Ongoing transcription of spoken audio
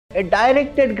A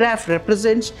directed graph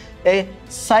represents a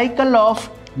cycle of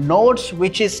nodes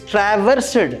which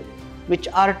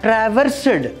are traversed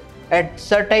at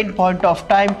certain point of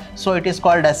time, so it is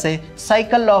called as a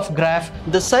cycle of graph.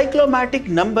 The cyclomatic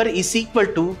number is equal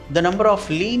to the number of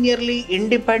linearly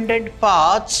independent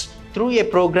paths through a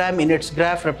program in its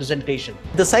graph representation.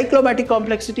 The cyclomatic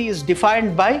complexity is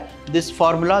defined by this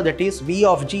formula, that is V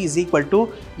of G is equal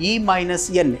to E minus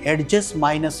N, edges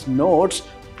minus nodes,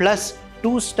 plus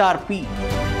 2 star P.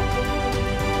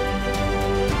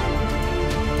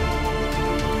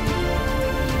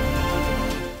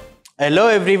 Hello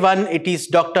everyone, it is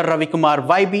Dr. Ravikumar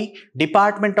YB,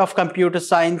 Department of Computer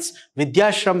Science,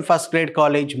 Vidhyaashram First Grade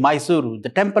College, MYSURU, the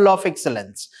Temple of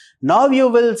Excellence. Now you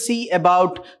will see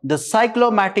about the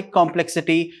cyclomatic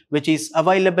complexity which is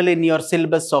available in your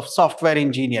syllabus of software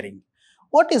engineering.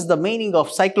 What is the meaning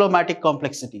of cyclomatic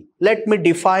complexity? Let me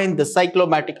define the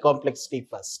cyclomatic complexity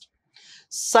first.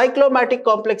 Cyclomatic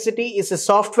complexity is a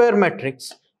software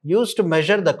matrix used to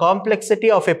measure the complexity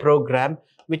of a program,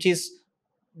 which is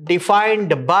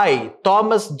defined by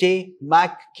Thomas J.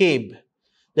 McCabe,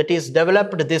 that is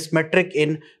developed this metric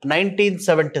in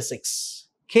 1976.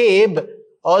 Cabe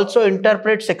also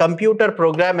interprets a computer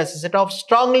program as a set of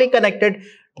strongly connected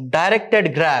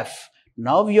directed graph.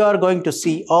 Now you are going to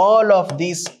see all of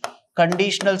these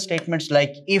conditional statements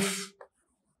like if,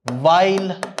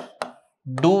 while,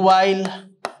 do while,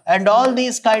 and all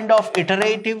these kind of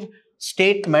iterative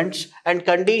statements and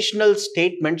conditional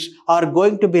statements are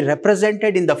going to be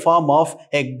represented in the form of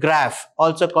a graph,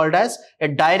 also called as a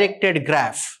directed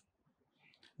graph.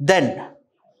 Then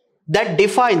that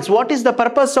defines, what is the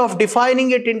purpose of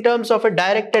defining it in terms of a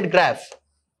directed graph?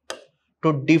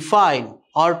 To define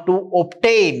or to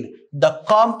obtain the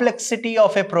complexity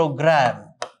of a program.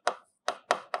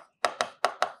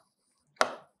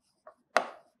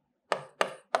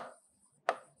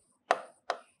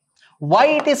 Why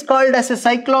it is called as a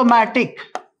cyclomatic?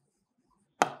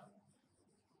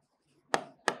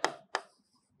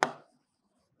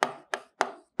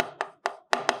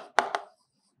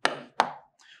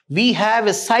 We have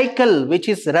a cycle which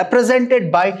is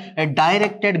represented by a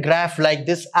directed graph like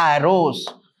this, arrows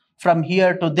from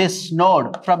here to this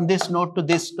node, from this node to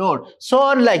this node, so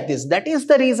on like this. That is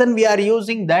the reason we are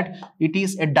using that it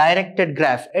is a directed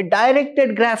graph. A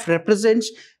directed graph represents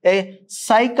a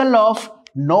cycle of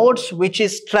nodes which are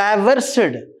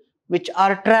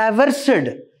traversed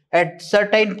at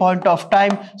certain point of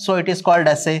time, so it is called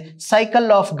as a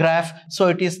cycle of graph. So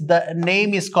it is, the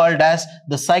name is called as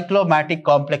the cyclomatic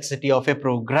complexity of a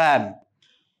program.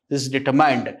 This is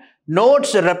determined.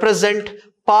 Nodes represent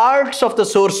parts of the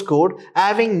source code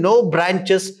having no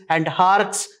branches, and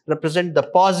arcs represent the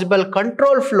possible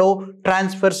control flow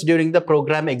transfers during the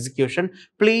program execution.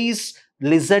 Please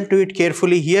listen to it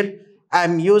carefully here. I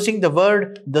am using the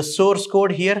word the source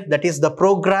code here, that is the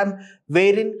program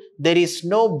wherein there is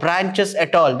no branches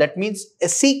at all. That means a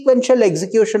sequential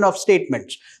execution of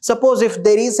statements. Suppose if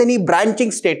there is any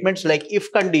branching statements like if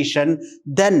condition,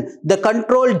 then the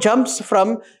control jumps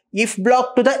from if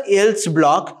block to the else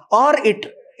block, or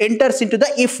it enters into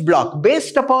the if block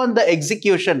based upon the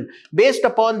execution, based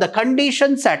upon the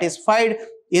condition satisfied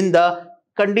in the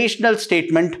conditional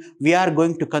statement. We are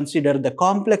going to consider the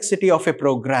complexity of a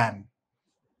program.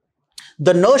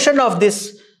 The notion of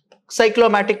this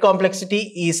cyclomatic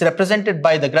complexity is represented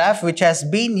by the graph which has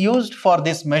been used for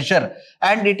this measure,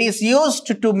 and it is used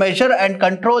to measure and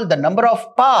control the number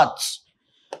of paths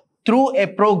through a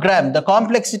program. The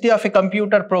complexity of a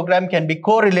computer program can be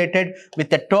correlated with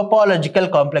the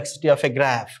topological complexity of a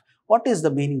graph. What is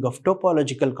the meaning of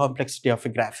topological complexity of a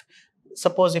graph?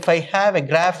 Suppose if I have a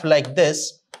graph like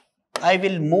this, I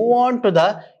will move on to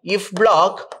the if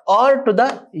block or to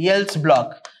the else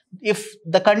block. If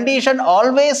the condition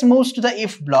always moves to the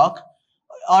if block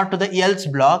or to the else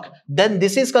block, then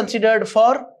this is considered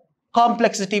for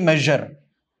complexity measure.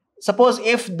 Suppose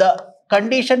if the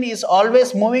condition is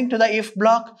always moving to the if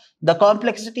block, the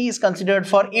complexity is considered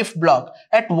for if block.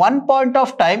 At one point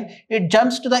of time, it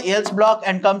jumps to the else block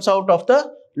and comes out of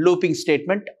the looping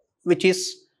statement, which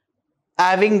is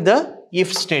having the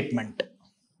if statement.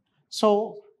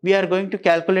 So we are going to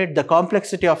calculate the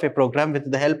complexity of a program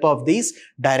with the help of these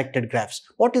directed graphs.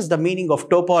 What is the meaning of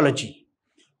topology?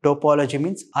 Topology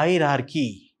means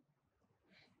hierarchy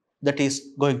that is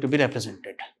going to be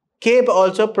represented. Cabe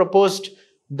also proposed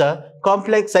the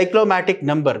complex cyclomatic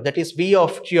number, that is V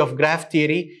of G of graph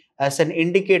theory, as an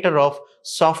indicator of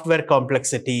software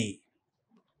complexity.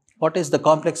 What is the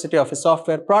complexity of a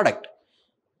software product?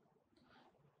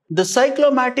 The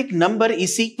cyclomatic number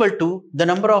is equal to the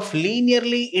number of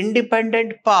linearly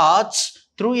independent paths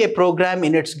through a program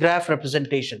in its graph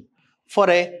representation. For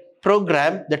a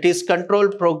program, that is control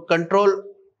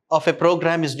of a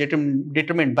program is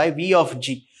determined by V of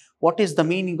G. What is the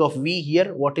meaning of V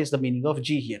here? What is the meaning of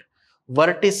G here?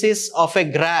 Vertices of a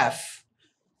graph.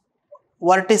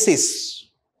 Vertices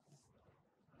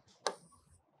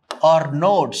or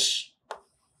nodes.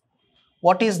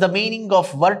 What is the meaning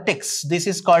of vertex? This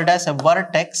is called as a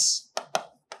vertex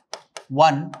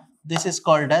 1. This is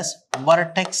called as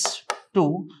vertex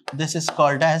 2. This is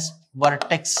called as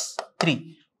vertex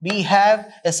 3. We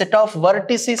have a set of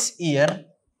vertices here,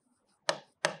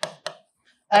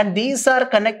 and these are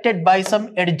connected by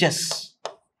some edges.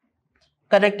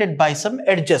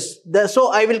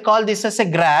 So I will call this as a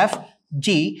graph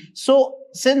G. So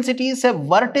since it is a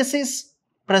vertices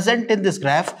present in this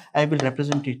graph, I will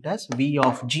represent it as V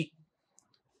of G.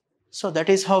 So that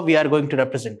is how we are going to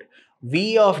represent.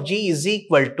 V of G is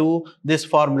equal to this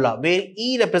formula where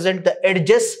E represent the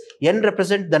edges, N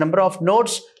represent the number of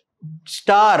nodes,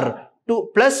 star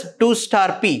 2 plus 2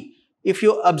 star P. If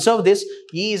you observe this,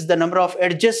 E is the number of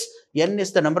edges, N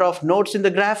is the number of nodes in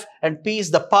the graph, and P is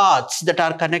the paths that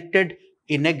are connected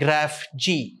in a graph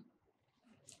G.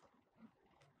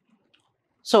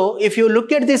 So if you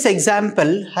look at this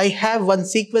example, I have one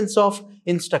sequence of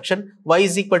instruction, y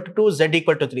is equal to 2, z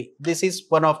equal to 3. This is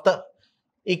one of the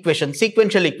equation,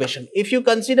 sequential equation. If you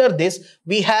consider this,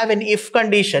 we have an if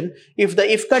condition. If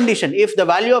the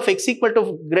value of x equal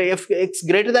to x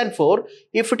greater than 4,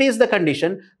 if it is the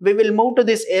condition, we will move to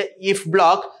this if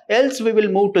block, else we will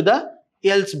move to the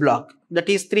else block. That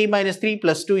is 3 minus 3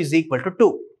 plus 2 is equal to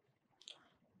 2.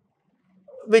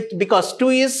 Because 2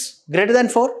 is greater than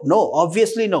 4? No,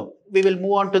 obviously no. We will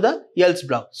move on to the else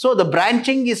block. So the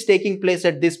branching is taking place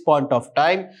at this point of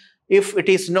time if it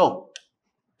is no.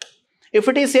 If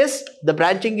it is yes, the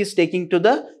branching is taking to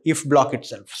the if block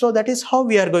itself. So that is how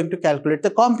we are going to calculate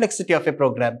the complexity of a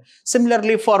program.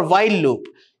 Similarly for while loop,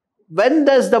 when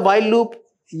does the while loop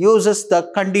uses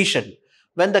the condition?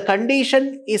 When the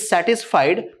condition is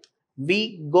satisfied,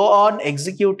 we go on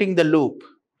executing the loop.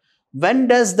 When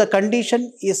does the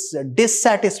condition is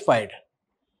dissatisfied?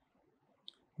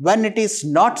 When it is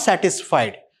not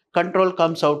satisfied, control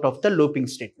comes out of the looping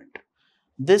statement.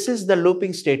 This is the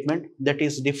looping statement that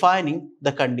is defining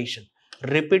the condition.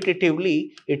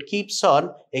 Repetitively, it keeps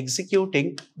on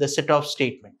executing the set of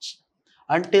statements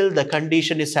until the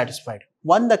condition is satisfied.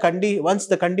 Once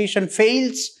the condition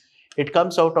fails, it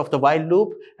comes out of the while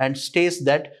loop and states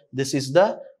that this is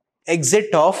the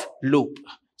exit of loop.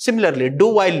 Similarly, do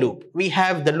while loop, we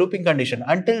have the looping condition.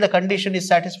 Until the condition is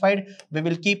satisfied, we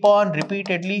will keep on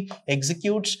repeatedly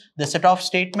executes the set of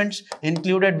statements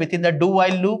included within the do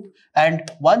while loop. And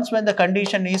once when the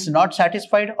condition is not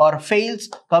satisfied or fails,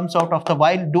 comes out of the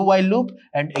do while loop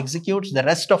and executes the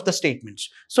rest of the statements.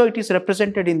 So it is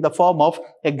represented in the form of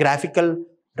a graphical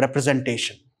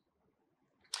representation.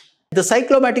 The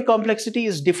cyclomatic complexity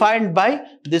is defined by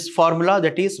this formula,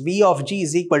 that is V of G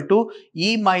is equal to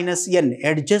E minus N,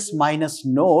 edges minus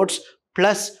nodes,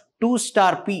 plus 2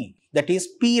 star P, that is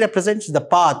P represents the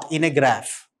path in a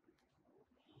graph.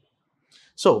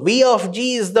 So V of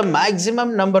G is the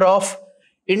maximum number of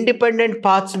independent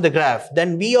paths in the graph.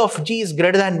 Then V of G is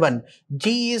greater than 1.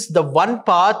 G is the one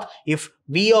path if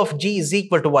V of G is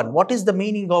equal to 1. What is the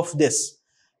meaning of this?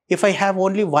 If I have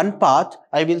only one path,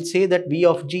 I will say that V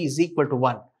of G is equal to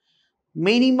 1.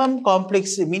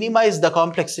 Minimize the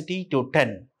complexity to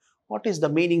 10. What is the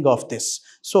meaning of this?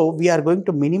 So we are going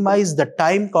to minimize the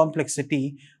time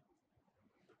complexity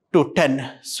to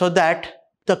 10 so that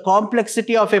the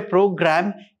complexity of a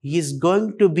program is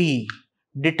going to be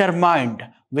determined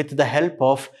with the help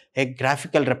of a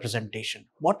graphical representation.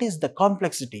 What is the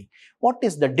complexity? What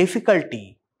is the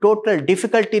difficulty? Total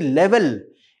difficulty level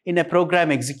in a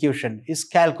program execution is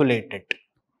calculated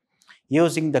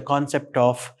using the concept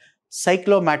of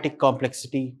cyclomatic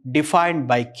complexity defined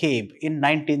by Cabe in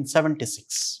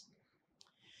 1976.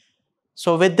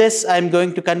 So with this, I am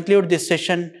going to conclude this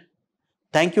session.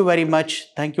 Thank you very much.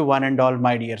 Thank you one and all,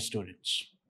 my dear students.